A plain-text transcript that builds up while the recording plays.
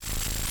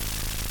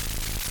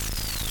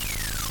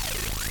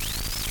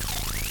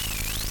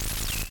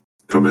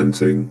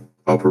commencing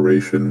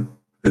Operation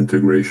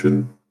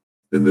Integration.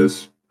 In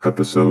this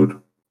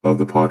episode of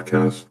the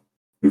podcast,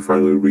 we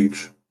finally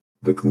reach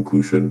the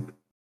conclusion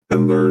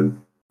and learn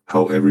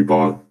how every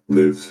bot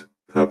lives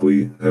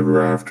happily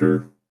ever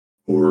after,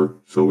 or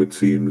so it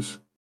seems.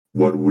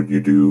 What would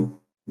you do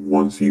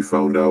once you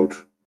found out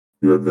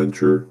your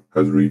adventure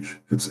has reached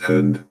its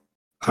end?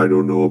 I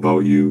don't know about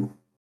you,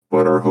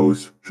 but our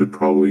hosts should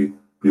probably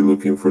be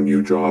looking for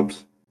new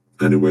jobs.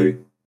 Anyway,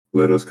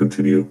 let us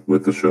continue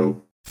with the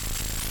show.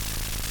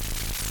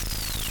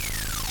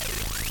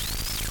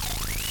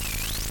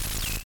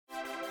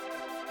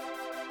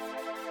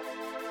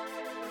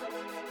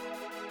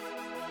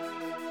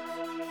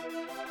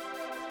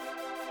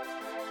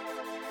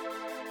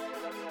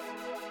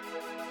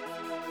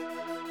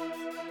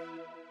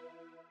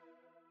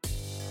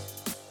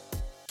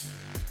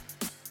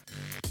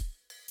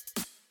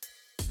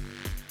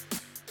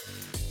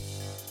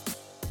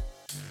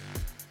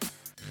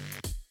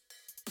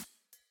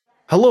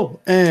 Hello,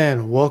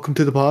 and welcome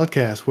to the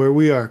podcast where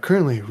we are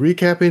currently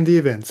recapping the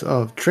events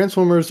of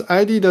Transformers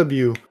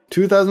IDW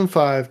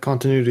 2005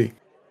 continuity.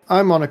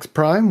 I'm Onyx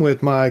Prime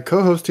with my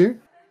co-host here.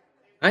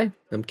 Hi,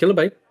 I'm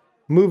Kilobyte.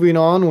 Moving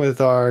on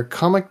with our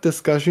comic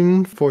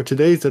discussion for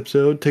today's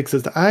episode takes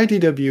us to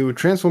IDW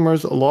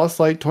Transformers Lost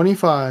Light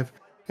 25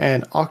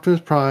 and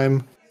Optimus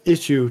Prime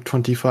issue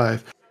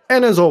 25.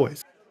 And as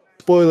always,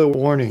 spoiler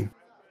warning.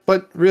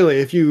 But really,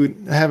 if you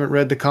haven't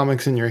read the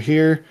comics and you're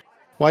here,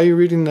 why are you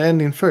reading the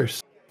ending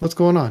first? What's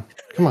going on?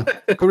 Come on,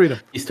 go read them.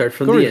 You start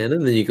from the end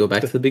and then you go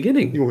back to the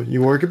beginning.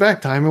 You work it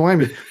back, time and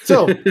whammy.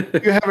 So,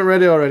 if you haven't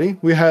read it already,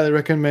 we highly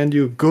recommend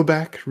you go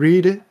back,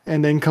 read it,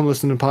 and then come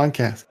listen to the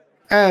podcast.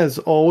 As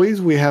always,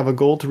 we have a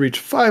goal to reach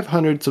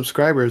 500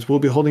 subscribers. We'll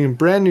be holding a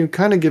brand new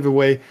kind of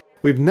giveaway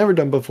we've never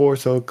done before,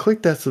 so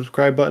click that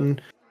subscribe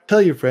button.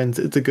 Tell your friends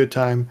it's a good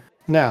time.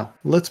 Now,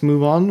 let's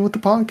move on with the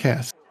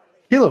podcast.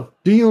 Hilo,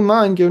 do you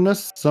mind giving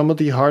us some of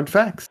the hard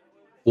facts?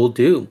 Will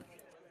do.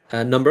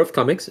 Number of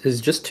comics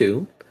is just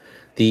 2.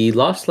 The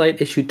Lost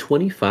Light issue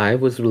 25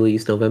 was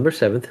released November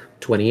 7th,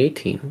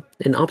 2018,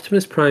 and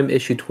Optimus Prime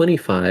issue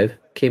 25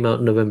 came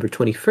out November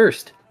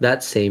 21st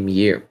that same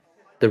year.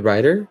 The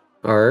writer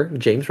are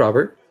James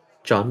Robert,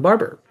 John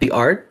Barber. The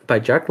art by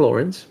Jack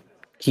Lawrence,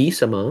 Key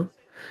Sama,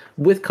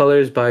 with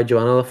colors by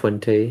Joanna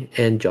LaFuente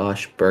and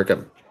Josh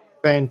Burgum.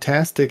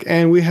 Fantastic,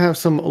 and we have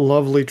some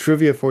lovely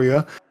trivia for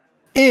you.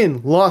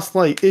 In Lost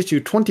Light issue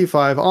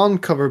 25 on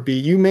cover B,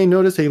 you may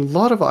notice a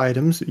lot of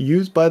items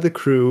used by the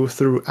crew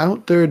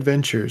throughout their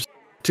adventures.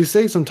 To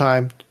save some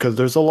time, because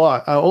there's a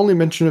lot, I'll only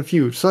mention a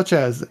few, such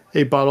as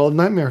a bottle of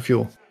nightmare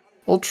fuel,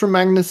 Ultra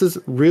Magnus's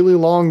really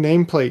long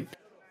nameplate,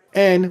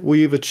 and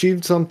we've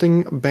achieved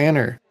something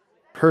banner.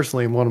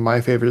 Personally, one of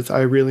my favorites.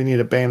 I really need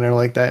a banner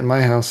like that in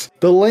my house.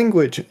 The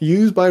language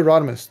used by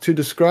Rodimus to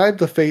describe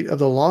the fate of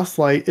the Lost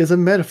Light is a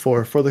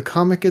metaphor for the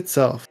comic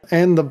itself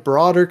and the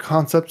broader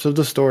concepts of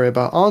the story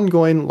about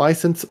ongoing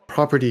licensed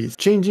properties,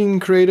 changing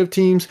creative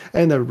teams,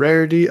 and the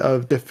rarity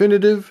of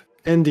definitive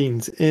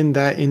endings in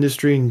that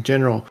industry in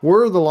general.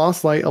 Were the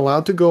Lost Light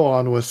allowed to go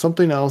on with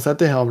something else at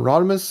the helm,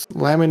 Rodimus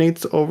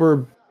laminates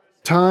over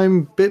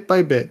time bit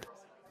by bit.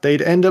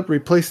 They'd end up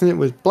replacing it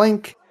with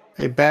blank,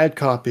 a bad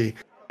copy.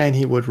 And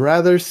he would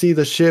rather see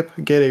the ship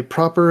get a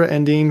proper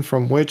ending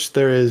from which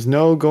there is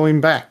no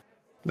going back.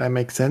 That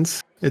makes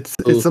sense. It's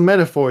a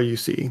metaphor, you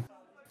see.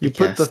 You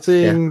put the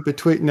thing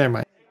between... Never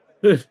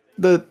mind.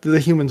 The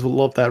humans will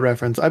love that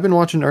reference. I've been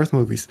watching Earth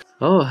movies.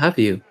 Oh, have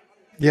you?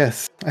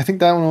 Yes. I think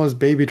that one was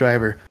Baby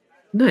Driver.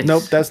 Nice.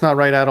 Nope, that's not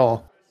right at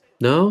all.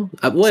 No?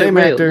 Same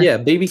actor. Yeah,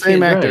 Baby Same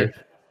Can't actor.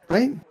 Drive.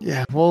 Right?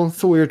 Yeah, well,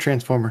 it's a weird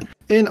Transformer.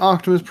 In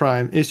Optimus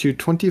Prime, issue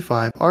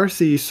 25,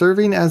 RC,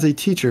 serving as a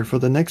teacher for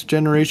the next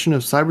generation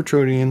of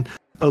Cybertronian,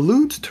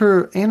 alludes to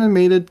her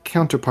animated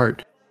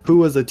counterpart, who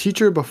was a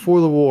teacher before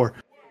the war,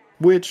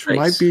 which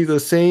might be the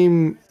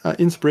same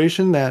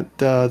inspiration that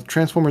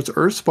Transformers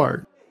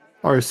Earthspark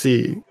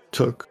RC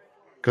took,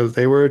 because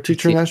they were a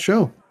teacher in that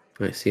show.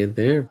 I see it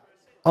there.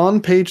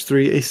 On page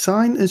 3, a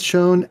sign is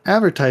shown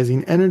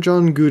advertising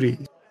Energon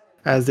goodies,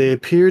 as they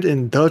appeared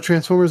in The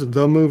Transformers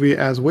the movie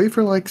as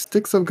wafer-like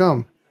sticks of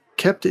gum,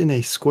 kept in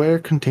a square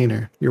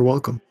container. You're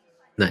welcome.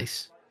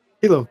 Nice.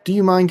 Hilo, do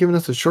you mind giving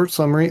us a short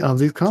summary of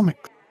these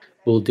comics?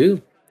 Will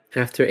do.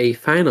 After a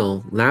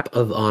final lap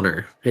of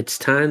honor, it's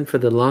time for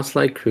the Lost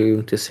Light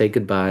crew to say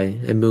goodbye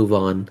and move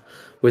on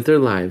with their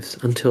lives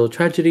until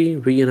tragedy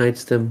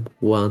reunites them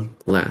one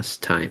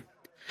last time.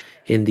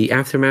 In the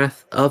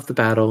aftermath of the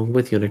battle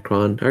with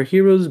Unicron, our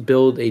heroes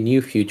build a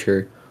new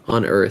future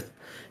on Earth,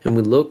 and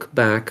we look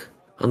back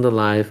on the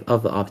life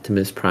of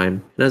Optimus Prime.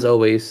 And as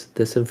always,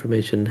 this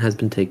information has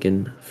been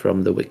taken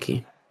from the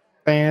wiki.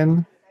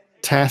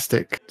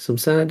 Fantastic. Some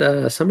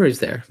sad summaries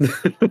there.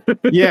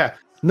 Yeah,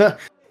 no,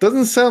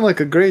 doesn't sound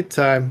like a great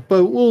time,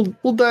 but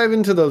we'll dive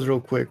into those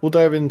real quick.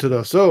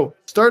 So,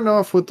 starting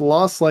off with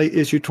Lost Light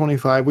issue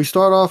 25, we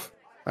start off,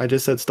 I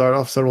just said start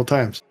off several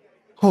times.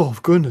 Oh,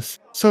 goodness,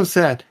 so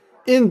sad.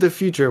 In the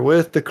future,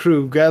 with the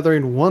crew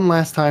gathering one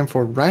last time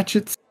for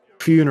Ratchet's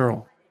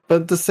funeral.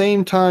 But at the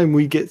same time,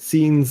 we get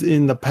scenes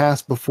in the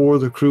past before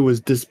the crew was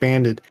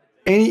disbanded.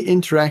 Any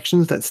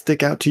interactions that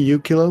stick out to you,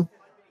 Kilo?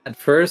 At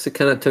first, it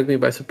kind of took me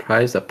by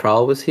surprise that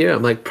Prowl was here.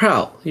 I'm like,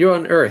 Prowl, you're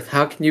on Earth.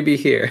 How can you be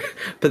here?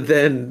 But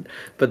then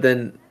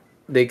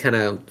they kind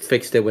of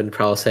fixed it when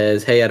Prowl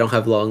says, "Hey, I don't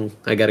have long.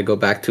 I got to go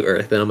back to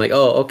Earth." And I'm like,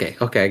 "Oh, okay,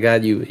 I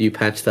got you. You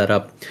patched that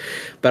up."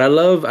 But I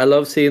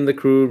love seeing the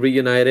crew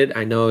reunited.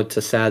 I know it's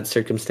a sad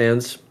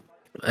circumstance,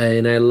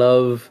 and I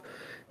love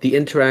the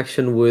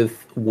interaction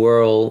with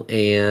Whirl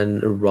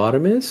and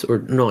Rodimus, or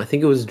no, I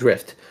think it was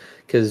Drift,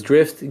 because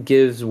Drift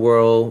gives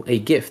Whirl a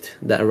gift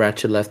that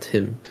Ratchet left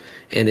him,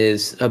 and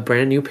is a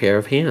brand new pair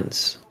of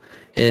hands.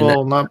 And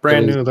Well, not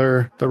brand new.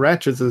 They're the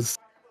Ratchet's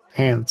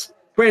hands.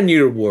 brand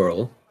new to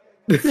Whirl.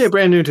 Yeah,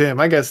 brand new to him.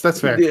 I guess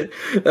that's fair. Yeah,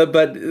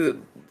 but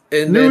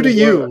and New then to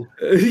you.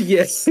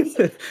 yes,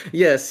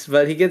 yes.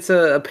 But he gets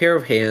a pair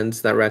of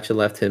hands that Ratchet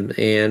left him,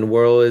 and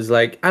Whirl is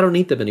like, I don't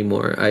need them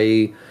anymore.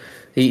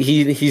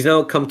 He's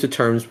now come to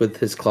terms with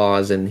his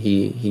claws, and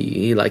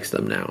he likes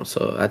them now.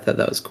 So I thought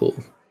that was cool.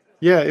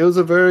 Yeah, it was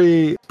a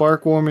very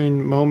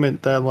spark-warming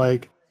moment that,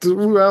 like,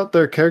 throughout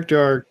their character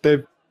arc,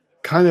 they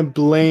kind of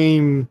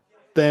blame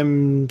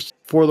them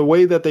for the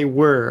way that they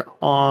were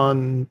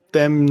on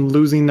them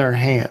losing their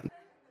hand.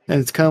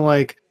 And it's kind of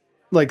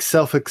like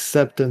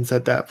self-acceptance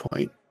at that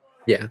point.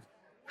 Yeah,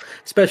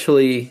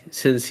 especially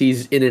since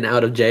he's in and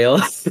out of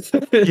jail.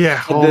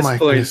 Yeah, at oh this my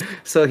point. goodness.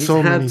 So he's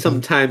So many had some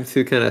things. time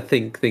to kind of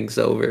think things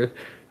over.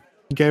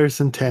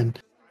 Garrison 10.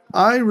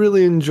 I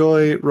really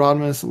enjoy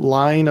Rodimus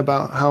lying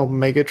about how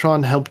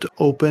Megatron helped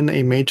open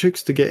a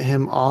matrix to get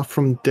him off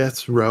from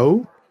death's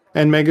row.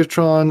 And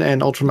Megatron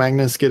and Ultra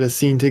Magnus get a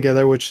scene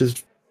together, which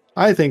is,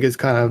 I think, is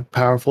kind of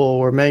powerful,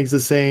 where Megs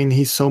is saying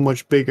he's so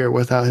much bigger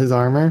without his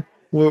armor.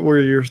 What were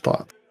your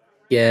thoughts?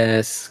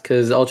 Yes,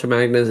 because Ultra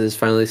Magnus is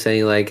finally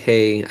saying like,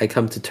 "Hey, I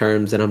come to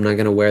terms, and I'm not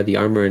gonna wear the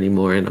armor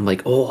anymore." And I'm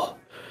like, "Oh!"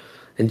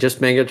 And just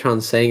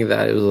Megatron saying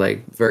that, it was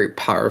like very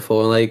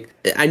powerful. And like,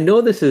 I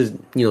know this is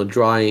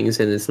drawings,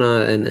 and it's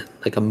not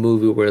like a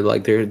movie where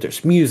like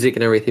there's music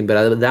and everything, but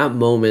at that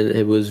moment,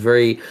 it was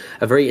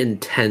a very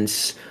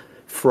intense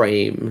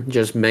frame.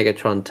 Just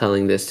Megatron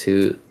telling this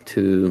to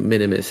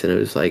Minimus, and it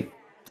was like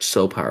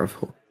so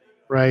powerful.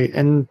 Right,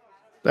 and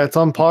that's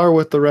on par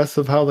with the rest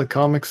of how the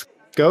comics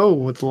go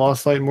with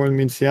Lost Light More Than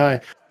Meets the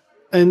Eye.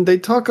 And they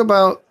talk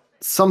about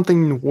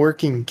something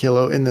working,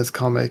 Kilo, in this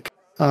comic.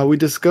 We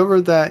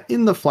discovered that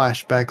in the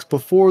flashbacks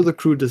before the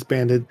crew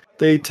disbanded,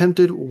 they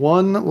attempted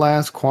one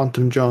last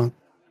quantum jump.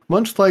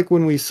 Much like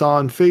when we saw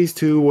in Phase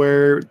 2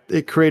 where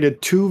it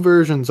created two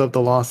versions of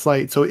the Lost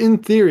Light. So in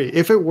theory,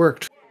 if it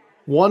worked,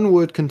 one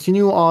would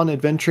continue on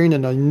adventuring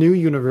in a new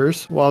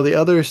universe while the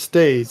other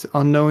stays,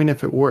 unknowing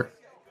if it worked.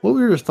 What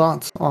were your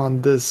thoughts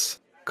on this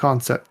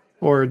concept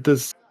or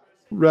this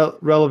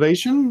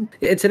relevation?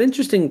 It's an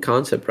interesting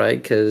concept,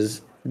 right?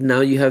 Because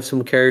now you have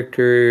some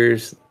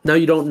characters. Now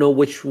you don't know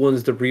which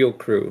one's the real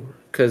crew,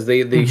 because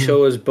they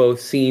show us both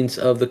scenes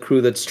of the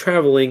crew that's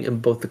traveling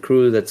and both the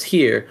crew that's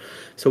here.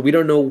 So we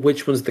don't know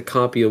which one's the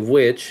copy of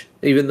which,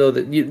 even though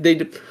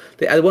they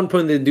at one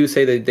point they do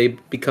say that they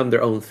become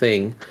their own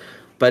thing.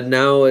 But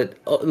now it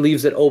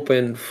leaves it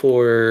open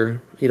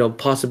for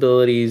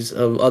possibilities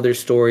of other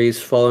stories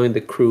following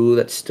the crew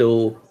that's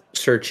still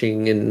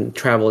searching and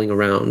traveling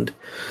around,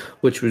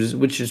 which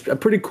is a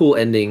pretty cool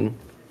ending.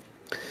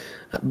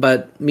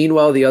 But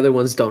meanwhile, the other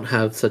ones don't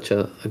have such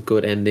a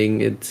good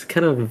ending. It's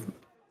kind of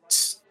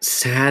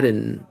sad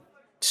and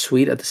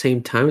sweet at the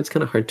same time. It's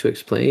kind of hard to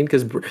explain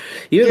because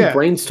even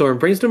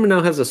Brainstorm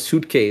now has a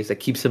suitcase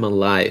that keeps him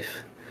alive.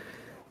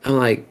 I'm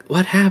like,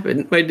 what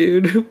happened, my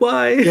dude?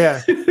 Why?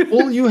 Yeah.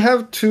 Well, you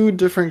have two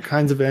different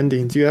kinds of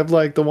endings. You have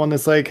like the one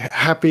that's like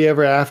happy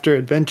ever after,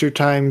 adventure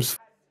times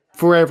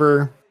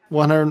forever,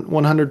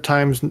 100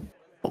 times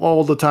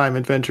all the time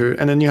adventure.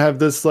 And then you have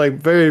this like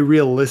very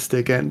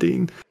realistic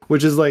ending,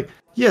 which is like,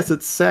 yes,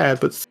 it's sad,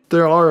 but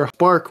there are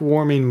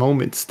spark-warming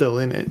moments still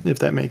in it, if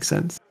that makes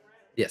sense.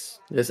 Yes.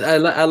 I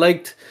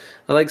like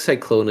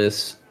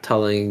Cyclonus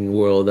telling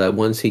Whirl that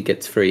once he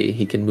gets free,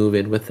 he can move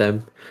in with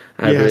them.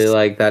 I really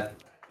like that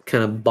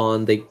kind of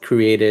bond they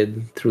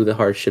created through the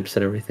hardships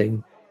and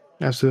everything.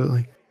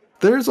 Absolutely.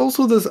 There's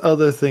also this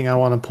other thing I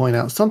want to point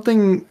out.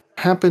 Something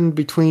happened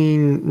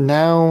between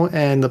now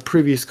and the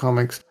previous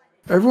comics.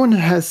 Everyone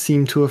has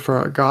seemed to have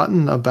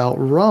forgotten about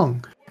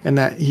Rung and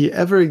that he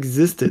ever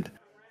existed.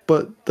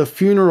 But the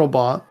funeral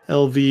bot,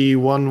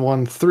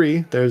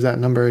 LV113, there's that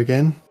number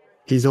again.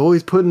 He's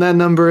always putting that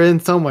number in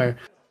somewhere.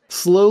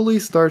 Slowly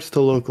starts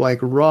to look like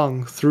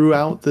Rung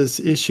throughout this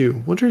issue.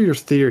 What are your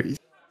theories?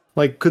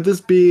 Like, could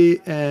this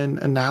be an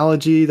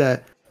analogy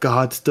that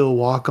God still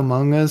walk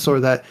among us, or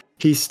that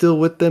he's still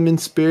with them in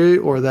spirit,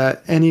 or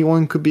that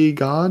anyone could be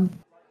God?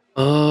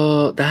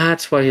 Oh,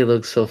 that's why he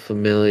looks so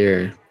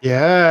familiar.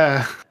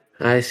 Yeah.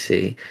 I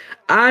see.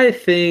 I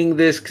think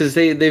this because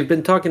they've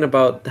been talking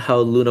about how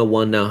Luna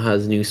 1 now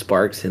has new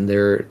sparks, and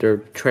they're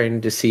trying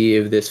to see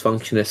if this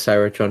functionist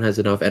Cybertron has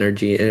enough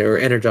energy or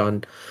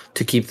energon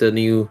to keep the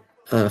new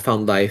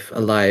found life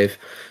alive.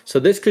 So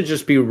this could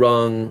just be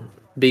Rung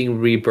being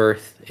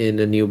rebirthed in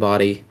a new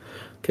body.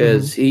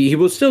 Because he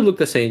will still look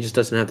the same, just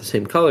doesn't have the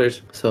same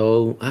colors.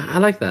 So I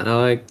like that. I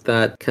like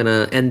that kind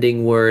of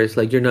ending where it's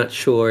like you're not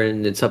sure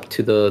and it's up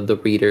to the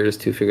readers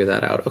to figure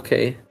that out.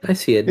 Okay, I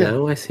see it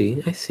now. I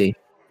see.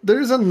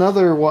 There's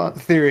another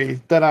theory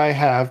that I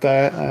have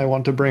that I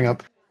want to bring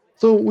up.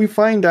 So we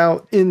find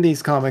out in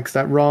these comics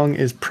that Wrong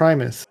is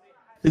Primus.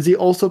 Is he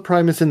also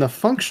Primus in the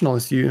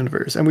Functionalist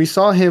universe? And we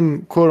saw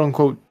him, quote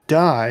unquote,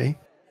 die,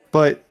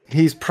 but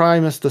he's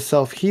Primus the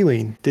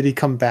self-healing. Did he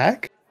come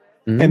back?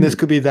 And this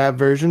could be that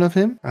version of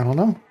him? I don't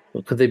know.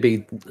 Well, could they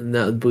be?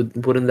 No,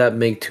 wouldn't that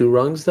make two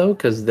Wrongs though?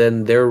 Because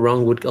then their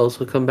Wrong would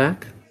also come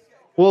back.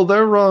 Well,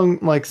 their Wrong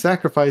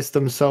sacrificed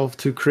themselves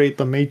to create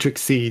the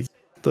Matrix seeds,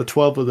 the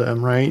 12 of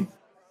them, right?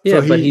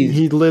 Yeah, so but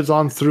he lives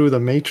on through the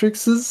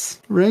Matrixes,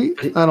 right?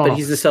 I don't know. But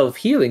he's the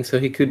self-healing, so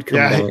he could come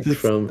back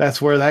from.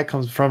 That's where that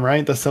comes from,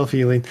 right? The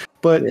self-healing.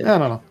 But I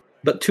don't know.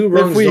 But two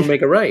Wrongs don't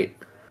make a right.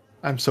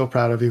 I'm so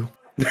proud of you.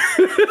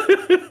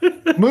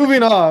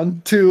 Moving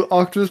on to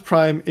Optimus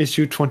Prime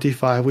issue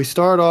 25. We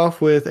start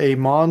off with a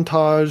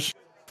montage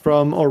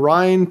from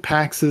Orion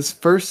Pax's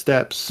first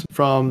steps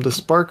from the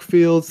spark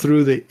field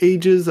through the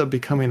ages of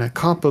becoming a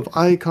cop of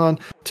Icon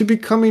to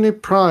becoming a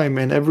Prime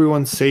and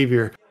everyone's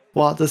savior,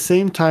 while at the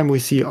same time we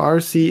see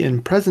RC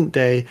in present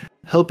day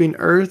helping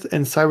Earth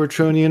and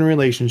Cybertronian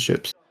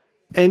relationships.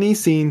 Any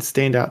scene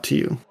stand out to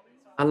you?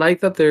 I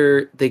like that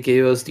they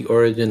gave us the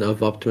origin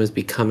of Optimus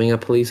becoming a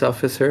police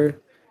officer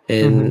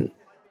and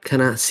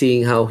kind of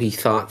seeing how he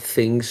thought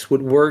things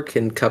would work,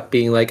 and Cup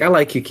being like, I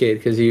like you, kid,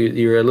 because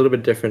you're a little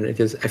bit different.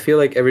 Because I feel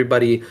like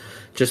everybody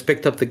just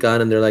picked up the gun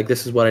and they're like,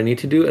 this is what I need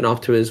to do. And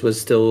Optimus was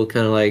still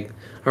kind of like,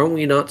 aren't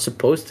we not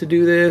supposed to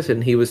do this?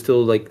 And he was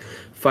still like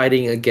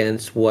fighting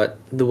against what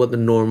the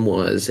norm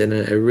was. And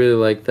I really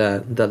like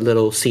that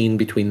little scene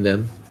between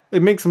them.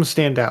 It makes them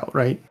stand out,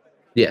 right?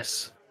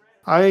 Yes.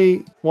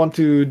 I want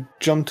to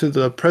jump to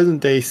the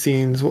present day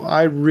scenes.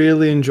 I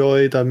really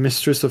enjoy the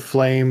Mistress of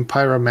Flame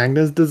Pyra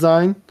Magna's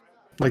design.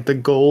 Like the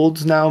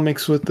golds now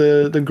mixed with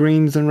the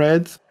greens and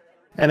reds.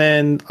 And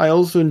then I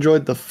also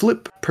enjoyed the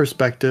flip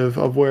perspective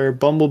of where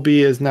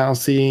Bumblebee is now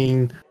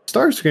seeing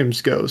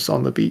Starscream's ghost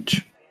on the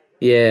beach.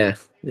 Yeah.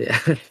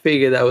 I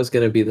figured that was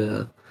going to be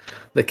the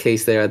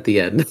case there at the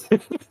end.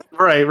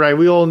 Right.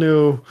 We all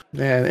knew.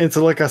 Man, it's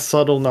like a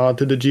subtle nod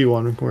to the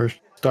G1 where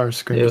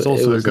Starscream is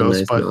also a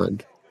ghost. But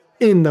nod.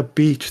 In the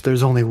beach,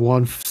 there's only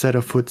one set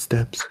of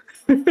footsteps.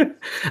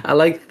 I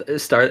like not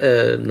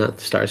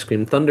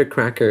Starscream,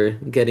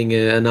 Thundercracker getting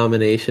a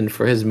nomination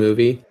for his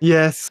movie.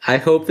 Yes. I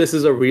hope this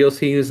is a real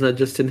scene, it's not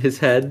just in his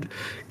head,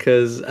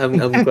 because I'm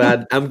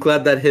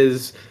glad that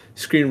his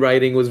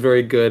screenwriting was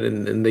very good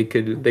and they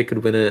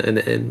could win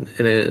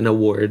an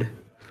award.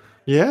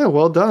 Yeah,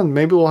 well done.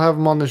 Maybe we'll have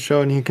him on the show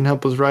and he can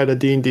help us write a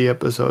D&D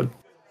episode.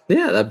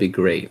 Yeah, that'd be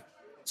great.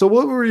 So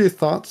what were your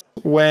thoughts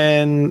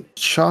when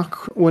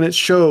it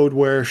showed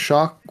where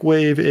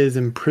Shockwave is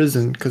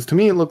imprisoned? Because to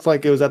me it looked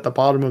like it was at the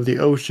bottom of the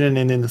ocean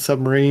and in the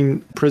submarine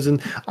prison.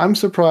 I'm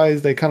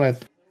surprised they kind of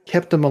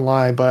kept him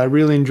alive, but I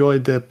really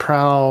enjoyed the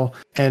Prowl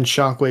and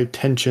Shockwave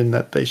tension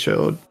that they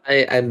showed.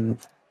 It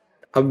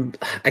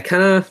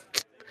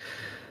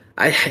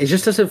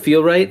just doesn't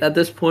feel right at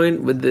this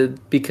point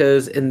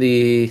because in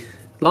the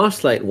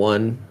Launch Light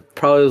one,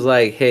 Prowl was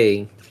like,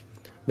 hey,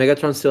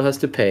 Megatron still has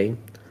to pay.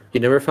 You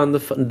never found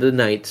the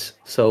knights,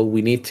 so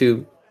we need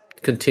to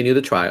continue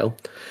the trial.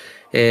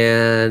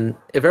 And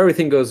if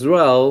everything goes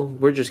well,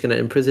 we're just going to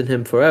imprison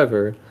him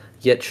forever.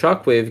 Yet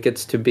Shockwave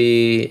gets to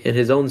be in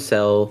his own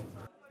cell.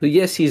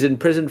 Yes, he's in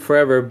prison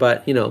forever,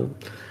 but,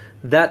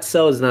 that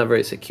cell is not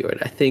very secured.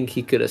 I think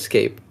he could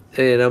escape.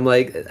 And I'm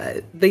like,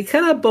 they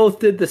kind of both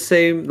did the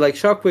same. Like,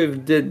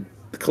 Shockwave did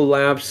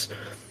collapse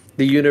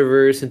the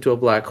universe into a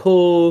black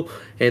hole,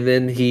 and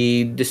then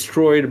he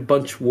destroyed a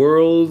bunch of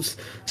worlds.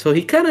 So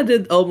he kind of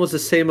did almost the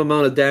same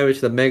amount of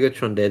damage that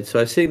Megatron did. So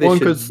I think they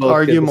should both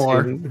argue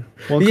more.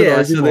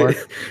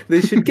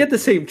 They should get the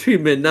same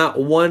treatment.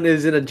 Not one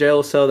is in a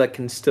jail cell that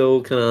can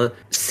still kind of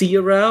see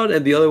around,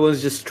 and the other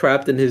one's just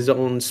trapped in his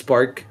own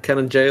spark kind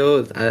of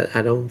jail.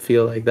 I don't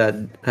feel like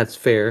that's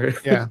fair.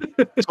 Yeah,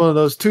 it's one of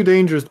those too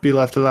dangerous to be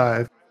left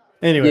alive.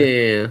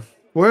 Anyway, yeah.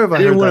 Where have I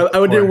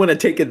didn't want to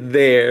take it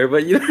there,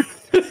 but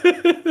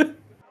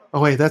Oh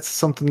wait, that's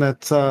something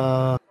that's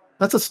a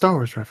Star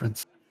Wars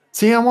reference.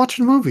 See, I'm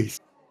watching movies.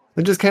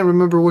 I just can't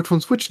remember which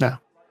one's which now.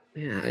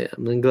 Yeah,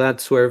 I'm glad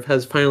Swerve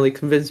has finally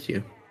convinced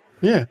you.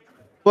 Yeah.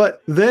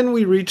 But then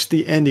we reach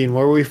the ending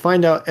where we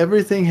find out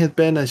everything has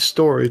been a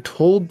story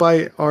told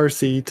by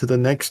RC to the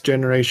next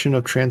generation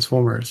of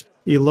Transformers,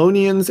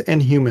 Elonians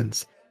and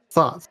humans.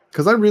 Thoughts?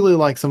 Because I really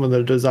like some of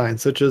their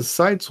designs, such as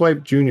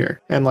Sideswipe Jr.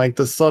 and like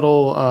the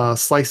subtle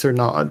slicer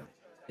nod.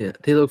 Yeah,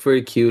 they look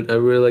very cute. I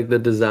really like the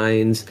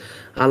designs.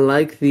 I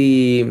like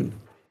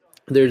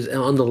there's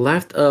on the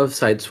left of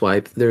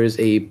Sideswipe,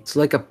 it's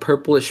like a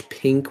purplish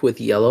pink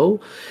with yellow,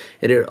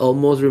 and it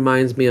almost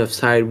reminds me of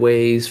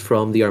Sideways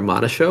from the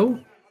Armada show,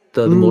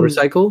 the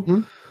motorcycle.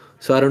 Mm-hmm.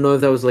 So I don't know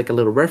if that was like a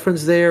little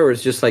reference there, or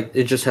it's just like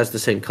it just has the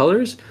same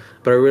colors.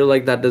 But I really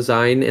like that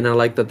design, and I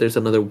like that there's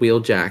another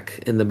Wheeljack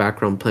in the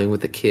background playing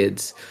with the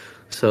kids.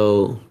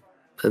 So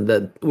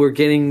that we're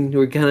kind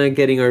of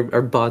getting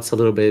our bots a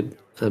little bit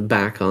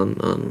back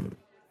on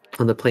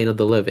the plane of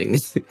the living,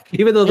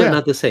 even though they're Yeah.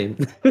 not the same.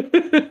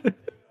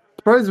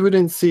 Surprised we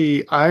didn't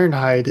see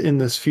Ironhide in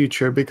this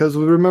future, because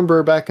we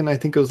remember back in, I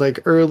think it was like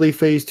early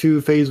phase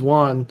 2, phase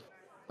 1,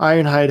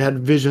 Ironhide had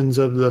visions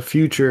of the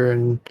future,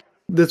 and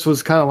this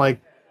was kind of like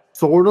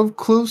sort of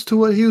close to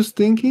what he was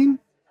thinking.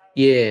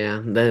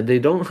 Yeah, they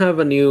don't have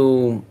a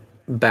new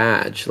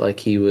badge like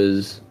he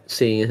was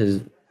seeing in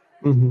his,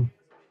 Mm-hmm.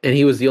 and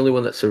he was the only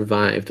one that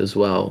survived as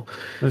well.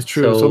 That's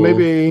true. So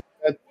maybe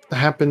that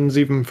happens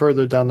even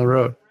further down the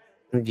road.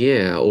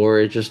 Yeah, or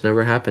it just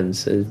never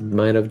happens. It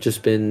might have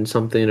just been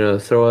something to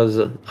throw us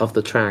off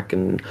the track,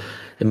 and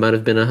it might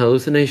have been a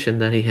hallucination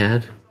that he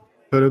had.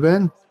 Could have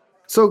been.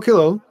 So,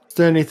 Kilo, is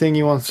there anything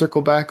you want to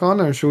circle back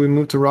on, or should we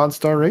move to Rod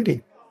Star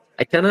rating?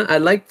 I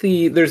like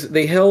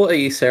they held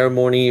a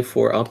ceremony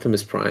for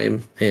Optimus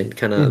Prime and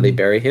they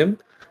bury him,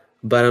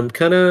 but I'm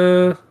kind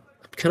of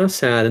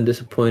sad and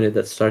disappointed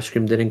that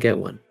Starscream didn't get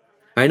one.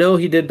 I know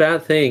he did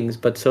bad things,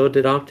 but so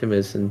did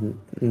Optimus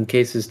in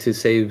cases to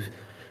save,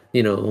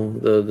 the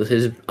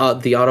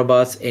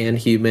Autobots and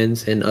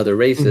humans and other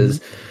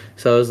races.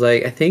 So I was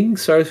like, I think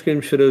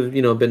Starscream should have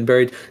been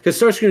buried,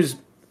 because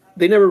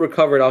they never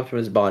recovered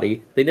Optimus'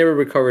 body. They never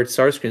recovered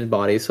Starscream's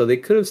body, so they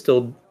could have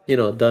still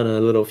done a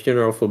little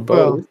funeral for both.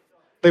 Well,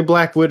 they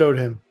Black Widowed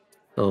him.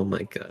 Oh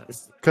my god.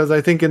 Because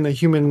I think in the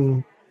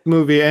human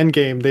movie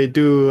Endgame, they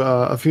do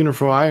a funeral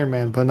for Iron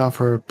Man, but not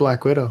for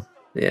Black Widow.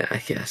 Yeah, I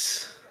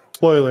guess.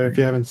 Spoiler if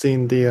you haven't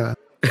seen the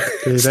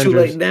It's Avengers. too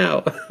late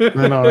now.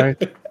 I know,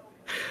 right?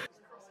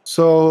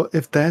 So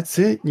if that's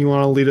it, you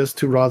want to lead us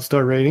to Rod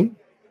Star rating?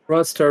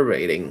 Rod Star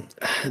rating.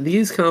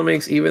 These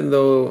comics, even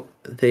though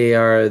they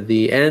are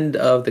the end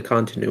of the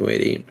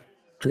continuity,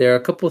 there are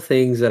a couple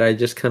things that I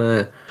just kind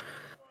of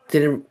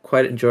didn't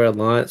quite enjoy a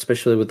lot,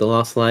 especially with the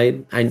Lost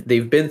Light.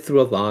 They've been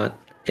through a lot,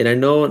 and I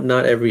know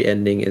not every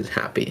ending is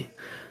happy,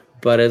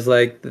 but it's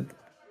like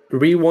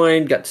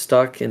Rewind got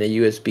stuck in a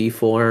USB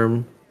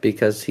form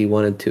because he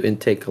wanted to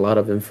intake a lot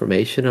of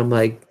information. I'm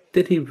like,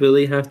 did he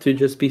really have to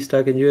just be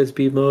stuck in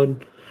USB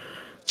mode?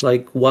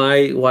 Like,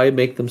 why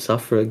make them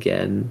suffer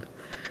again?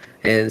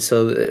 And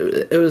so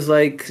it was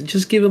like,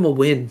 just give him a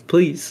win,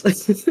 please.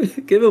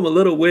 Give him a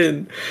little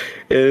win.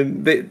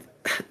 And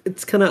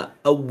it's kind of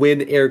a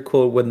win, air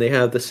quote, when they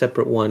have the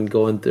separate one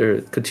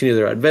continue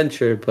their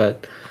adventure.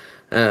 But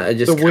I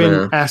just the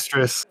win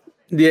asterisk.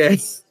 Yeah.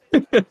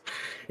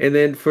 And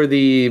then for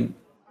the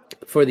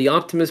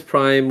Optimus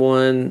Prime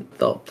one,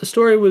 the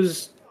story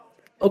was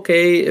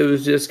okay. It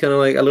was just kind of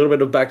like a little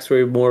bit of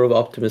backstory, more of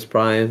Optimus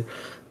Prime,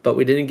 but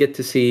we didn't get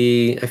to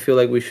see. I feel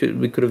like we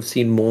could have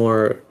seen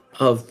more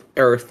of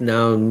Earth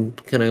now and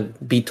kind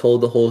of be told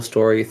the whole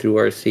story through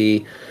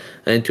RC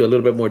and into a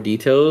little bit more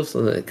details.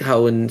 Like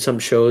how in some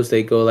shows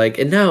they go like,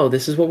 and now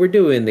this is what we're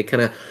doing. They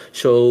kind of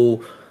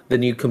show the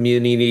new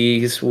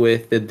communities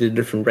with the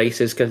different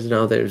races, because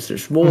now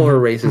there's more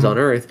races on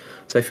Earth.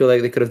 So I feel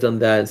like they could have done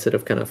that instead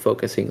of kind of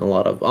focusing a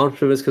lot of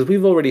Optimus, because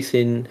we've already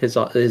seen his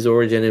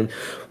origin, and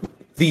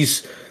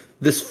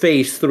this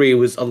phase 3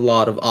 was a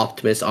lot of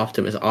Optimus.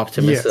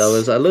 Yes. So I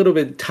was a little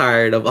bit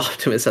tired of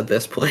Optimus at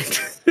this point.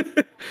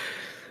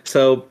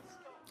 So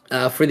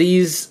for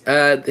these,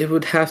 it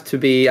would have to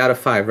be out of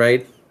 5,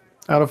 right?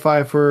 Out of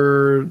 5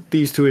 for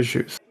these two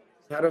issues.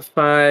 Out of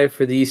 5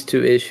 for these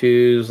two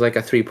issues, like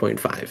a 3.5.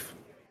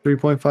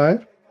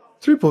 3.5?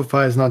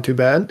 3.5 is not too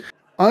bad.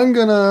 I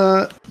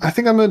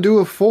think I'm gonna do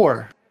a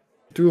 4.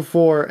 Do a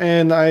 4,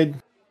 and I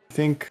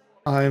think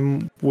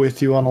I'm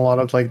with you on a lot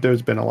of, like,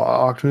 there's been a lot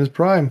of Optimus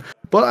Prime.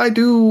 But I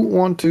do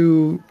want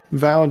to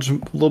vouch a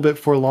little bit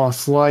for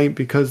Lost Light,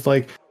 because,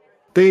 like,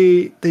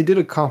 they did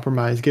a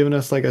compromise, giving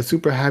us, like, a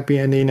super happy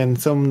ending and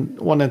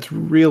one that's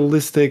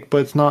realistic,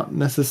 but it's not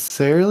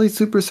necessarily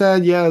super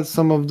sad. Yeah,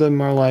 some of them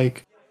are,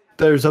 like,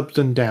 there's ups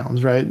and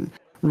downs, right?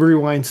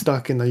 Rewind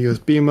stuck in the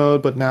USB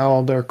mode, but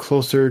now they're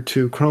closer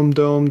to Chrome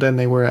Dome than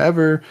they were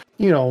ever.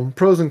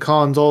 Pros and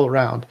cons all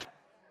around.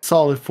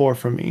 Solid 4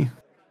 for me.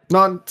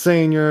 Not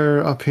saying your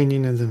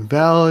opinion is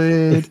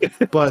invalid,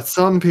 but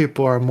some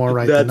people are more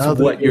right than others.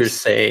 That's what you're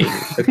saying,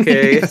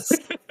 okay? Yes.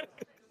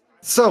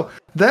 So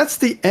that's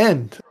the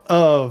end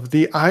of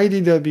the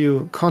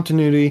IDW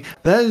continuity.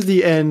 That is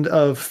the end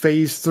of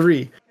Phase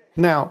 3.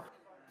 Now,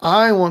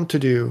 I want to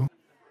do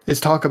is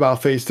talk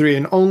about Phase 3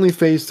 and only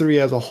Phase 3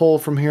 as a whole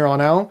from here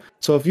on out.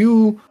 So if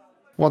you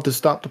want to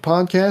stop the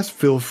podcast,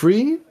 feel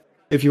free.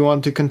 If you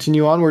want to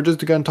continue on, we're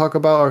just going to talk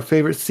about our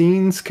favorite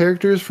scenes,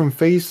 characters from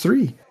Phase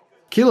 3.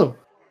 Kilo,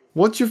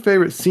 what's your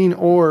favorite scene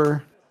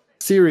or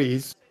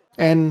series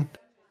and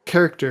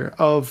character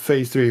of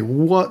Phase 3?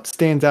 What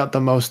stands out the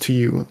most to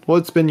you?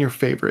 What's been your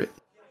favorite?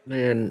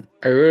 Man,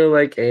 I really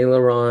like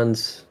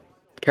Aileron's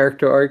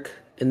character arc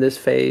in this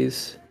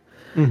phase.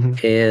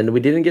 And we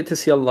didn't get to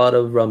see a lot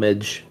of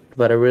Rummage,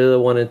 but I really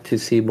wanted to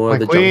see more My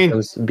of the queen.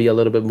 Johnsons be a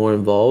little bit more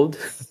involved.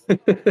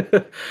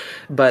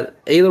 But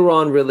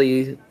Aileron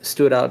really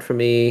stood out for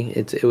me.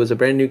 It was a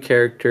brand new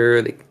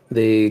character.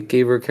 They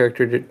gave her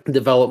character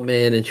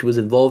development, and she was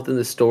involved in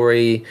the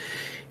story,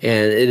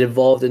 and it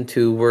evolved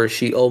into where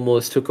she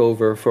almost took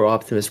over for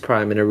Optimus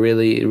Prime, and I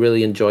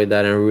really enjoyed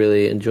that, and I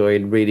really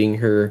enjoyed reading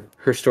her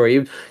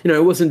story.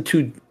 It wasn't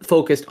too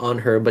focused on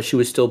her, but she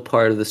was still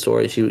part of the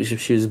story. She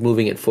was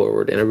moving it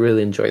forward, and I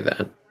really enjoyed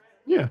that.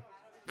 Yeah.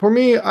 For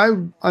me,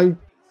 I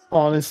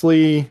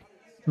honestly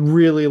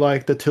really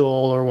like the Till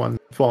All One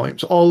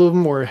volumes. All of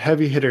them were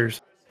heavy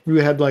hitters.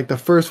 We had like the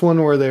first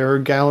one where they were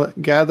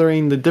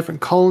gathering the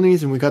different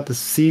colonies, and we got to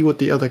see what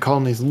the other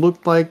colonies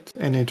looked like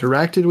and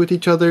interacted with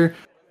each other.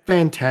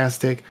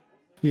 Fantastic.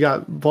 You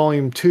got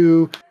volume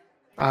 2.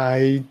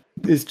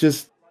 It's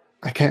just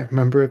I can't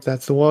remember if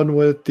that's the one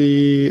with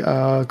the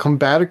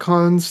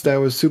Combaticons that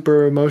was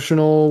super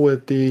emotional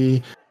with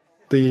the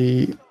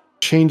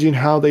changing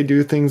how they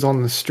do things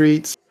on the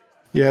streets.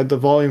 You had the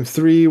volume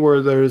 3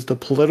 where there's the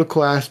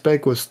political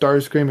aspect with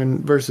Starscream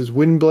and versus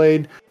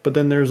Windblade, but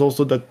then there's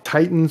also the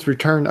Titans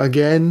return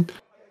again.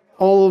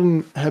 All of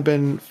them have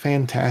been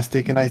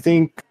fantastic, and I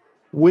think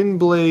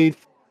Windblade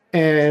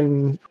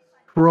and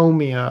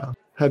Chromia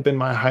have been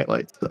my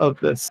highlights of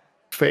this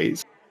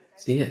phase.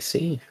 See, I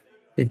see.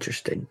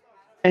 Interesting.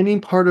 Any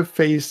part of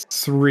phase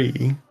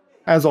 3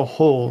 as a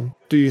whole,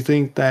 do you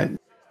think that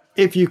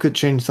if you could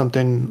change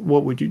something,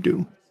 what would you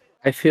do?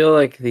 I feel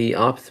like the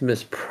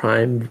Optimus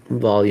Prime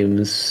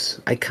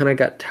volumes, I kind of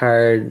got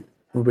tired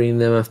reading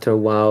them after a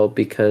while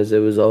because it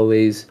was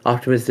always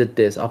Optimus did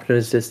this,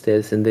 Optimus did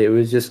this, and they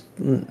was just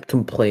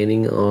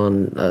complaining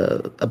on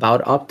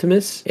about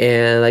Optimus,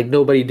 and like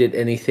nobody did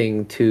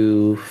anything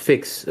to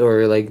fix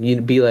or like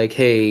you'd be like,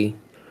 hey,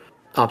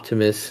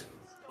 Optimus,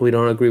 we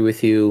don't agree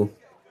with you.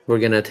 We're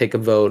gonna take a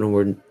vote and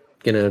we're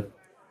gonna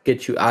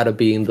get you out of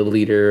being the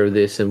leader of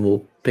this, and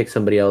we'll pick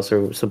somebody else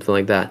or something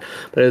like that.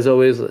 But I was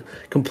always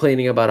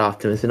complaining about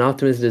Optimus, and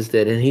Optimus does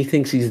that, and he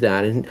thinks he's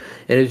that, and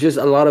it's just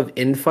a lot of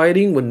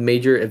infighting when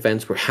major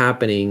events were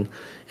happening,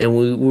 and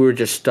we were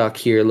just stuck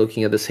here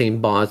looking at the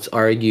same bots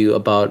argue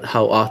about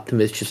how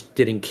Optimus just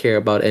didn't care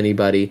about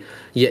anybody,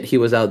 yet he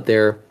was out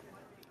there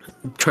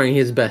trying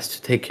his best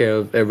to take care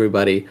of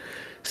everybody.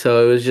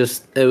 So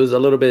it was a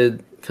little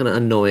bit kind of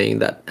annoying,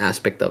 that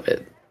aspect of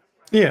it.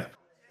 Yeah.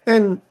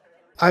 And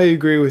I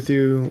agree with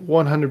you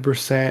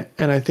 100%.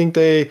 And I think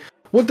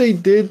what they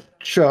did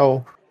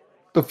show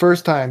the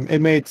first time, it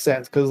made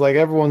sense because like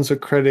everyone's a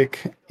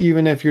critic.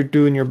 Even if you're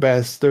doing your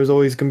best, there's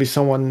always going to be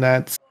someone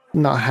that's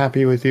not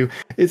happy with you.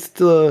 It's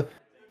the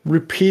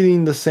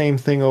repeating the same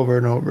thing over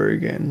and over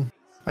again,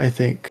 I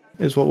think,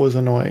 is what was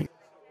annoying.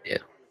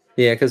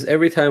 Yeah, because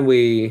every time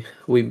we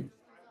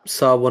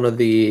saw one of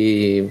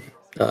the,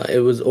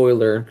 it was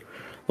Euler.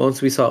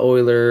 Once we saw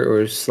Euler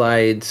or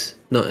Slides,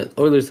 no,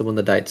 Euler's the one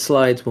that died.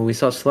 Slides, when we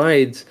saw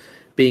Slides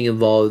being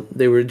involved,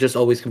 they were just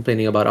always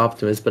complaining about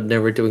Optimus, but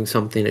never doing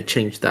something to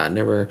change that.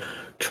 Never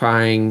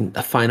trying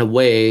to find a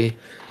way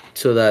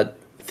so that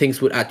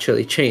things would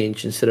actually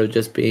change instead of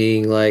just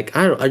being like,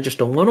 I just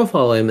don't want to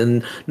follow him,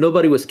 and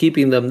nobody was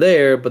keeping them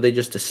there, but they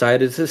just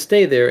decided to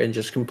stay there and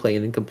just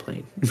complain and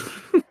complain.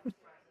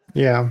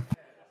 Yeah.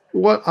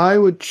 What I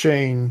would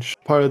change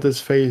part of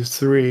this phase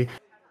 3,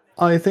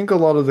 I think a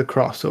lot of the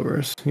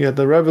crossovers. You had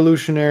the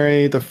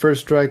Revolutionary, the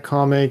First Strike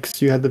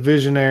comics, you had the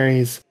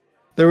Visionaries.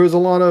 There was a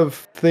lot of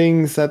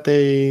things that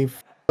they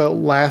felt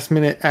last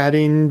minute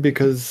adding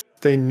because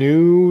they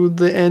knew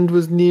the end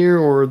was near,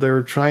 or they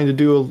were trying to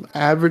do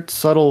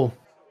subtle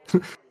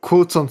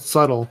quotes on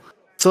subtle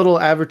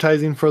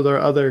advertising for their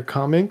other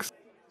comics,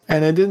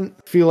 and it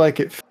didn't feel like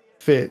it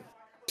fit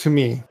to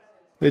me.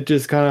 It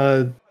just kind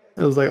of,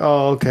 it was like,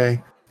 oh,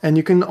 okay. And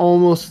you can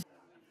almost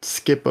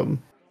skip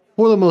them.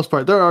 For the most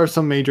part, there are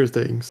some major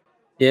things.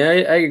 Yeah,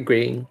 I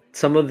agree.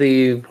 Some of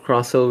the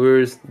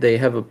crossovers, they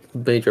have a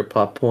major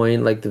plot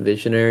point, like the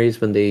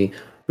Visionaries when they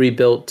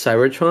rebuilt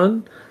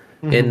Cybertron,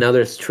 and now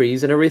there's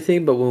trees and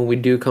everything. But when we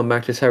do come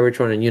back to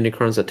Cybertron and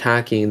Unicron's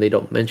attacking, they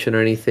don't mention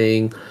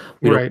anything.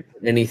 We Right.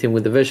 don't do anything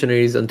with the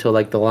Visionaries until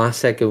like the last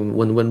second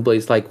when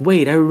Windblade's like,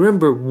 "Wait, I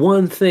remember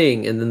one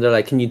thing," and then they're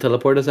like, "Can you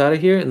teleport us out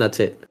of here?" And that's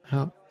it.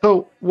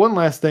 So, one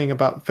last thing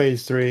about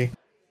Phase 3.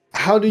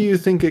 How do you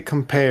think it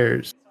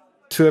compares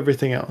to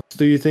everything else?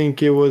 Do you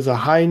think it was a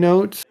high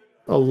note,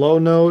 a low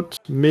note,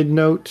 mid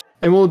note?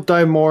 And we'll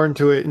dive more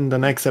into it in the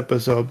next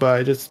episode,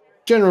 but just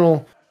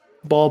general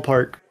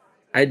ballpark.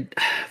 I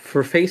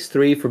for phase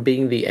 3, for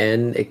being the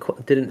end, it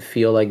didn't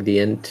feel like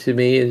the end to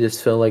me. It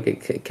just felt like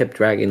it kept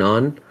dragging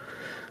on.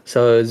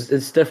 So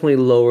it's definitely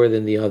lower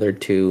than the other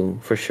two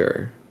for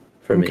sure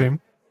for me. Okay.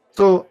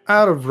 So,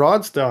 out of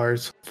Rod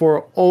Stars,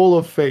 for all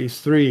of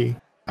Phase 3,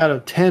 out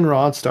of 10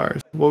 Rod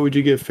Stars, what would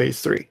you give Phase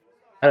 3?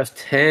 Out of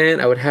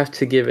 10, I would have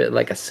to give it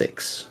like a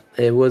 6.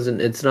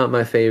 It's not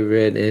my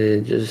favorite,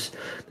 and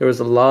there was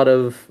a lot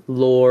of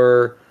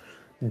lore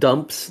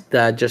dumps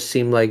that just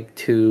seemed like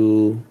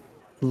to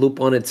loop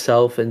on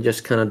itself and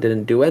just kind of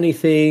didn't do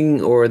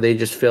anything, or they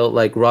just felt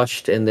like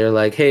rushed and they're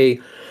like,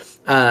 hey,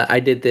 I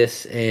did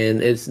this, and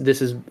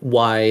this is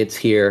why it's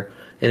here.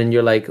 And then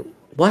you're like,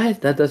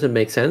 what? That doesn't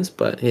make sense.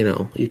 But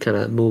you kind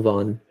of move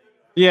on.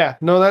 Yeah,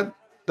 no,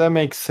 that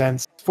makes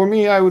sense. For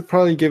me, I would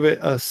probably give it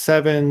a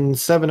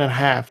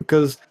 7.5,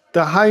 because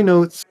the high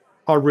notes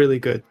are really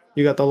good.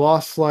 You got the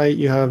Lost Light,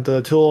 you have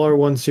the Tool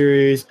R1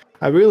 series.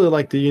 I really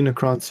like the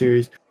Unicron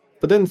series,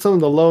 but then some of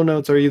the low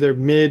notes are either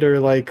mid or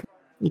like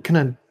you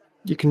can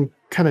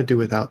kind of do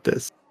without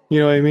this. You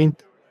know what I mean?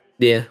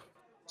 Yeah.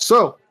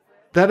 So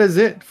that is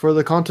it for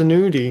the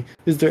continuity.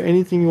 Is there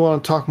anything you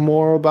want to talk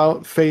more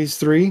about Phase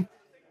 3?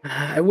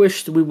 I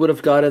wished we would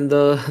have gotten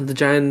the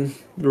giant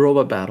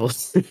robot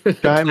battles.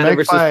 Giant Planet mech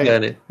versus fight.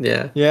 Planet.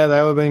 Yeah. Yeah,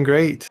 that would have been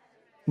great.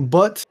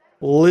 But,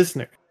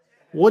 listener,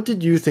 what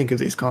did you think of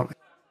these comics?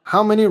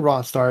 How many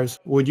raw stars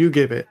would you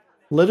give it?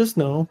 Let us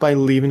know by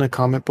leaving a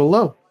comment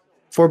below.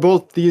 For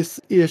both these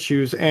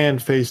issues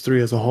and Phase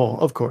 3 as a whole,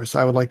 of course,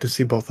 I would like to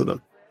see both of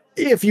them.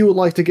 If you would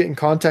like to get in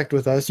contact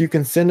with us, you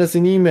can send us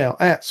an email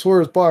at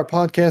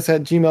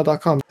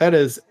swervesbarpodcast@gmail.com. That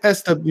is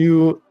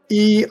SWERVESBAR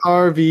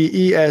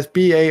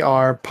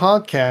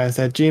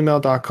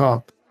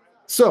podcast@gmail.com.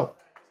 So,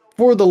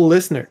 for the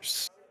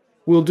listeners,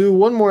 we'll do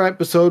one more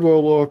episode where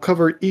we'll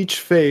cover each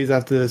phase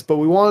after this, but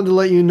we wanted to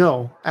let you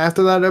know,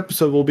 after that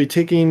episode, we'll be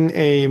taking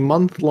a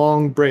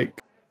month-long break.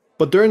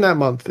 But during that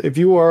month, if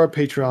you are a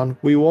Patreon,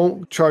 we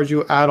won't charge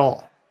you at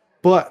all.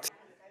 But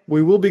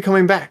we will be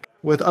coming back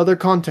with other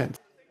content.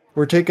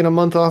 We're taking a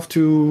month off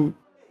to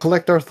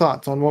collect our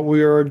thoughts on what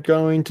we are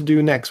going to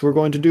do next. We're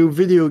going to do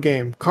video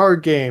game,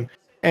 card game,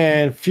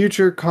 and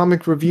future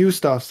comic review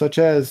stuff, such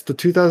as the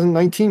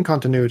 2019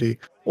 continuity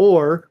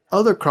or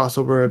other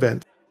crossover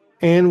events.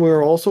 And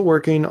we're also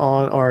working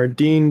on our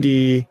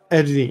D&D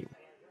editing.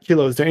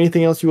 Kilo, is there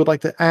anything else you would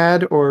like to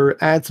add, or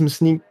add some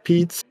sneak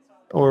peeks,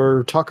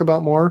 or talk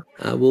about more?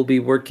 We'll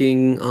be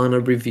working on a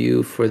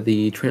review for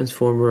the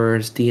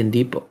Transformers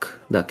D&D book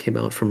that came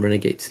out from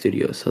Renegade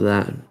Studios, so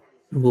that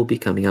will be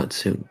coming out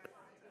soon.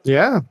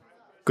 Yeah,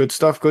 good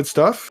stuff, good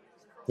stuff.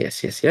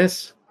 Yes, yes,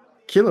 yes.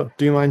 Kilo,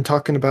 do you mind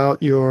talking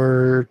about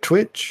your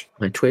Twitch?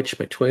 My Twitch.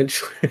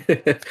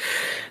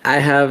 I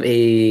have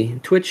a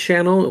Twitch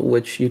channel,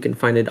 which you can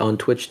find it on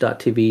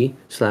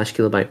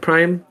twitch.tv/Kilobyte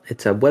Prime.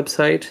 It's a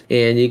website,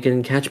 and you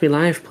can catch me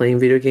live playing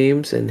video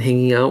games and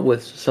hanging out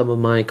with some of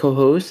my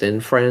co-hosts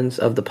and friends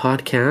of the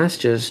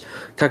podcast, just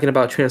talking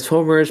about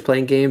Transformers,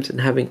 playing games,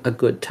 and having a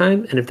good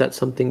time. And if that's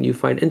something you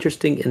find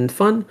interesting and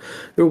fun,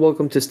 you're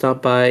welcome to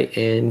stop by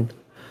and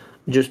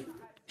just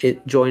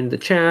join the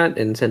chat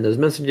and send us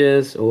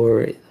messages,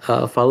 or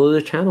follow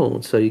the channel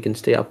so you can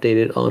stay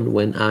updated on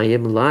when I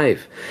am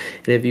live.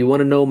 And if you want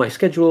to know my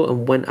schedule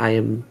and when I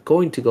am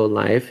going to go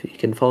live, you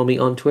can follow me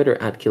on Twitter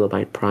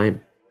 @Kilobyte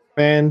Prime.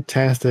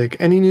 Fantastic.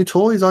 Any new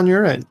toys on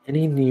your end?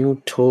 Any new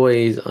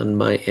toys on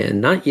my end?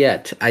 Not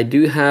yet. I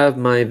do have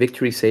my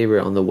Victory Saber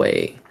on the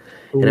way,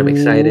 and I'm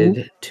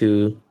excited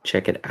to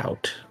check it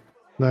out.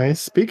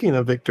 Nice. Speaking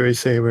of Victory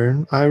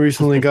Saber, I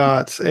recently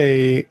got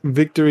a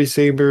Victory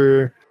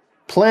Saber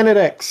Planet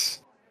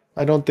X.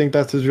 I don't think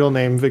that's his real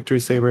name, Victory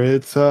Saber.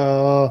 It's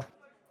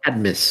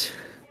Cadmus.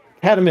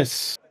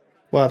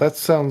 Wow, that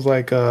sounds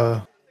like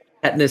Katniss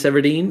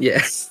Everdeen?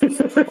 Yes.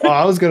 well,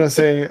 I was gonna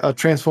say a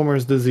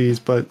Transformers disease,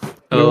 but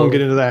we won't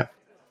get into that.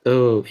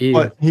 Oh, ew.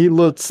 But he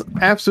looks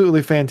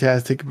absolutely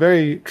fantastic.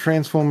 Very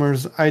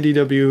Transformers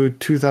IDW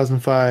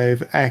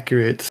 2005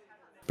 accurate,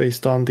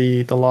 based on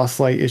the Lost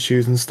Light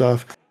issues and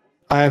stuff.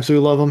 I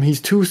absolutely love him. He's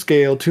to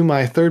scale to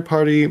my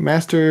third-party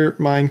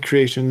Mastermind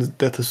Creations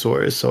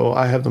Deathosaurus, so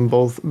I have them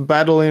both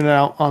battling it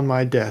out on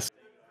my desk.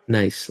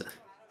 Nice.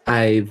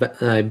 I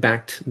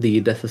backed the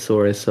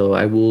Deathosaurus, so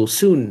I will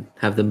soon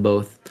have them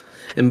both.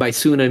 And by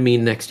soon, I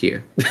mean next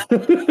year.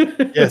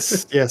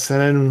 Yes, and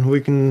then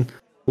we can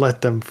let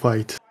them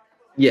fight.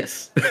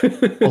 Yes.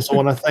 Also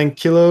want to thank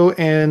Kilo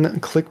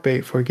and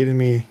Clickbait for getting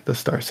me the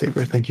Star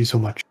Saber. Thank you so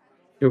much.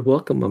 You're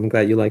welcome. I'm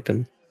glad you liked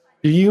them.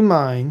 Do you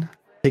mind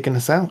taking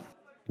us out?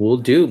 Will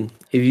do.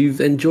 If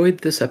you've enjoyed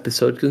this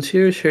episode,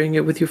 consider sharing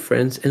it with your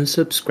friends and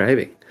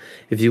subscribing.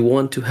 If you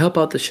want to help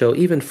out the show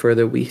even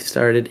further, we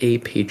started a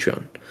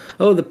Patreon.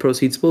 All the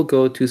proceeds will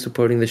go to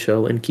supporting the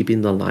show and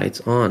keeping the lights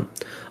on.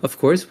 Of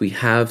course, we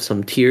have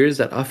some tiers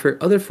that offer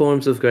other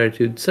forms of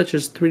gratitude, such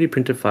as 3D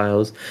printed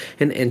files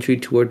and entry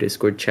to our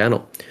Discord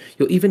channel.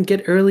 You'll even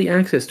get early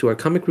access to our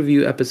comic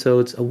review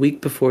episodes a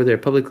week before they're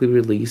publicly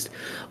released,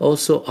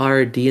 also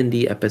our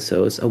D&D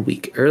episodes a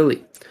week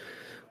early.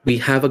 We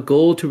have a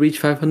goal to reach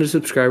 500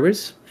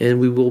 subscribers,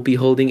 and we will be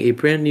holding a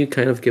brand new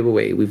kind of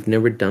giveaway we've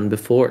never done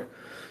before.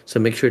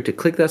 So make sure to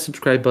click that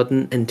subscribe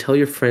button and tell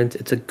your friends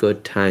it's a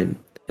good time.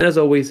 And as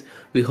always,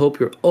 we hope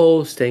you're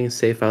all staying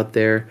safe out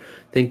there.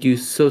 Thank you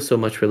so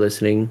much for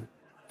listening.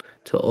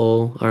 To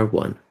all are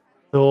one.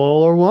 To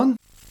all are one?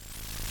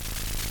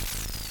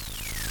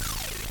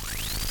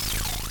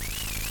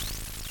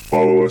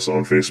 Follow us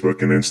on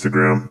Facebook and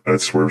Instagram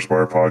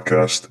 @SwervesBar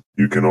Podcast.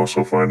 You can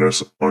also find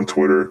us on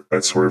Twitter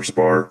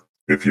 @SwervesBar.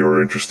 If you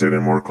are interested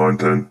in more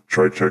content,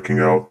 try checking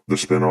out the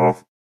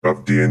spin-off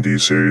of D&D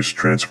series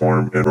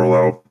Transform and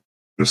Rollout.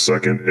 the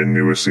second and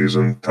newest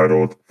season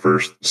titled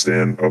First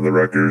Stand of the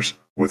Wreckers,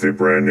 with a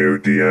brand new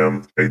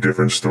DM, a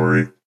different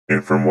story,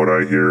 and from what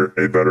I hear,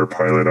 a better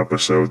pilot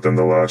episode than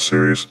the last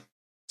series.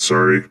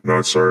 Sorry,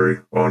 not sorry,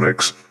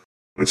 Onyx.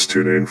 Let's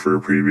tune in for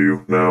a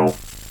preview now.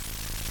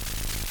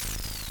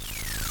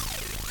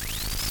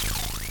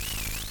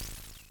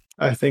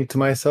 I think to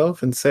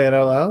myself and say it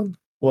out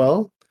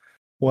loud.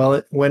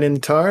 When in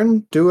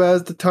Tarn, do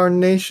as the Tarn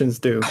nations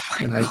do,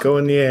 and I go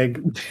in the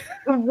egg.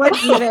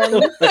 What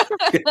even?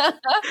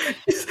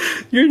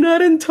 You're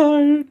not in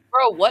Tarn.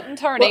 Bro, what in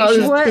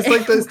tarnation? What?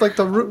 It's like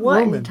the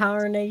What Roman.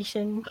 entire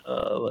nation?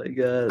 Oh my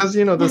god. As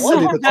you know, the What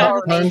city, the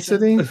Tarn Tarn nation?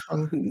 city.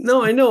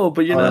 No, I know,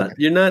 but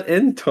you're not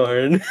in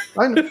Tarn.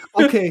 I know.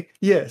 Okay,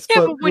 yes,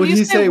 Yeah, but when would you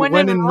he say say when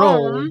when in in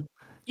Rome, Rome?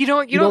 You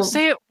don't You don't-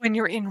 say it when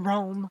you're in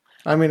Rome.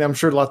 I mean, I'm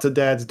sure lots of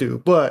dads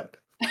do, but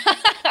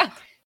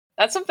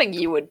That's something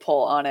you would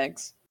pull,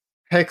 Onyx.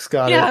 Hex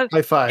got Yeah, it.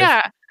 High five.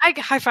 Yeah,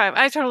 high five.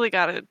 I totally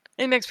got it.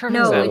 It makes perfect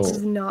No, it sense.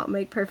 does not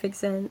make perfect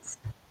sense.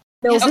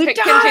 No, Yes, it okay,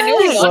 does.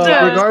 continuing on. Well,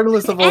 Yeah.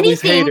 regardless of all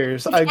these Anything-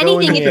 haters, if I go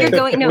in anything, the if you're egg,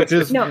 going- no, which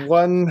is no.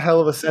 one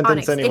hell of a sentence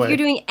Onyx, anyway. if you're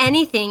doing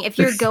anything, if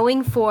you're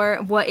going for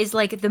what is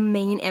like the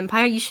main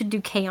empire, you should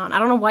do Kaon. I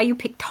don't know why you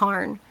picked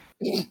Tarn.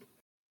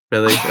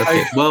 Really?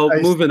 Okay. Well,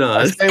 moving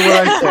I on. say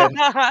what I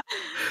said.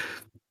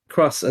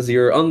 Cross, as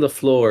you're on the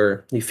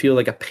floor, you feel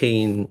like a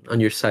pain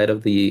on your side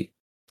of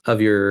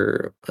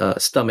your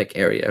stomach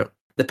area.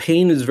 The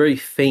pain is very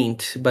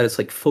faint, but it's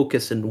like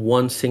focused in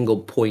one single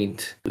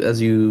point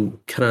as you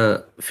kind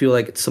of feel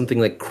like it's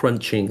something like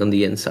crunching on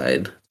the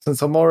inside.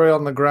 Since I'm already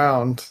on the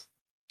ground,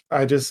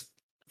 I just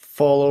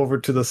fall over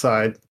to the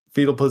side,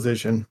 fetal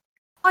position,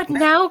 What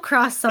now,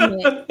 Cross Summit?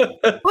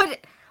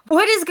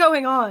 What is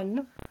going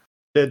on?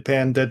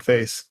 deadpan, dead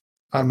face.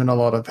 I'm in a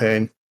lot of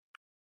pain.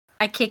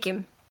 I kick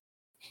him.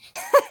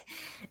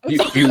 You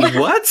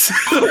what? It's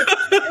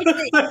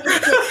a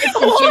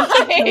gentle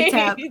toe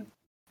tap.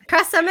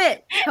 Cross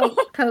Summit.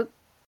 Poke, poke,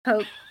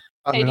 poke.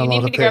 I'm Hey, in do a you need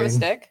lot me of to grab a pain.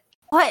 stick?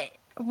 What?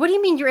 What do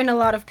you mean you're in a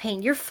lot of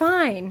pain? You're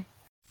fine.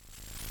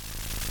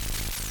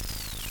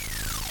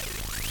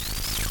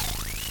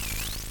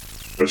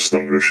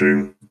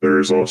 Astonishing. There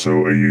is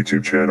also a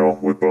YouTube channel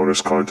with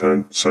bonus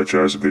content such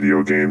as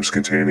video games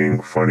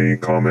containing funny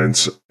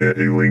comments. A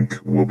link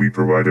will be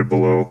provided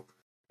below.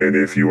 And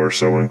if you are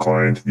so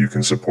inclined, you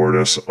can support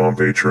us on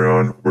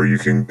Patreon, where you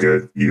can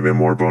get even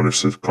more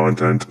bonus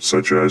content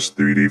such as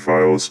 3D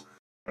files,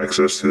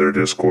 access to their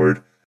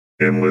Discord,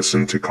 and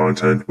listen to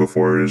content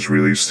before it is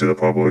released to the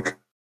public.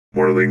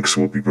 More links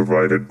will be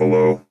provided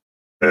below.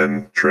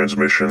 End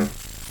transmission.